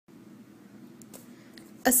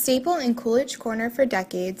A staple in Coolidge Corner for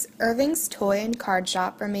decades, Irving's toy and card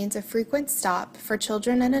shop remains a frequent stop for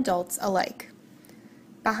children and adults alike.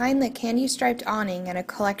 Behind the candy-striped awning and a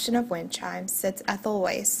collection of wind chimes sits Ethel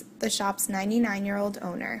Weiss, the shop's 99-year-old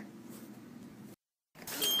owner.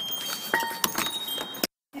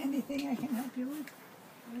 Anything I can help you with?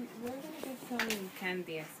 Where did they film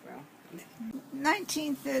Candy Expo?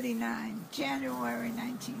 1939, January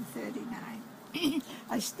 1939.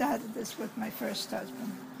 I started this with my first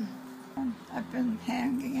husband. I've been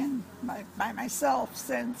hanging in by myself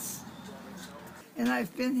since, and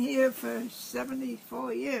I've been here for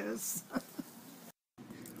 74 years.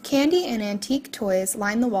 Candy and antique toys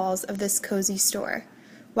line the walls of this cozy store.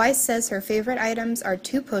 Weiss says her favorite items are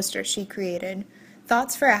two posters she created.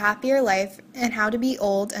 Thoughts for a Happier Life and How to Be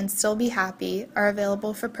Old and Still Be Happy are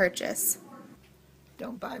available for purchase.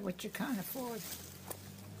 Don't buy what you can't afford.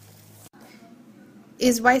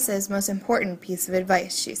 Is Weiss's most important piece of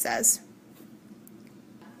advice, she says.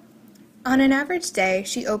 On an average day,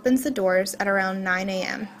 she opens the doors at around 9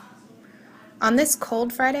 a.m. On this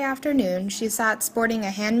cold Friday afternoon, she sat sporting a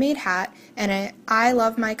handmade hat and a I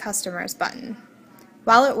Love My Customers button.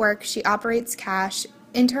 While at work, she operates cash,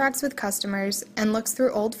 interacts with customers, and looks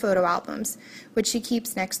through old photo albums, which she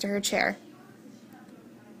keeps next to her chair.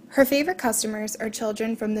 Her favorite customers are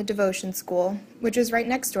children from the devotion school, which is right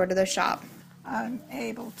next door to the shop. I'm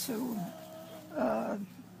able to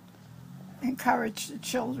encourage the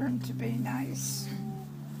children to be nice,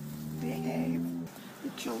 behave.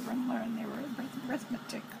 The children learn their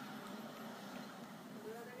arithmetic,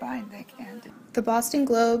 buying their candy. The Boston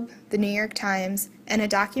Globe, the New York Times, and a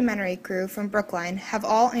documentary crew from Brookline have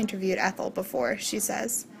all interviewed Ethel before, she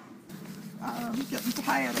says. I'm getting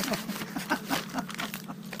tired of it.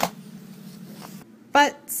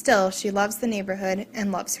 But still, she loves the neighborhood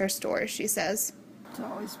and loves her stores, she says. It's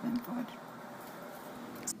always been good.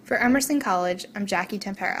 For Emerson College, I'm Jackie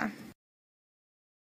Tempera.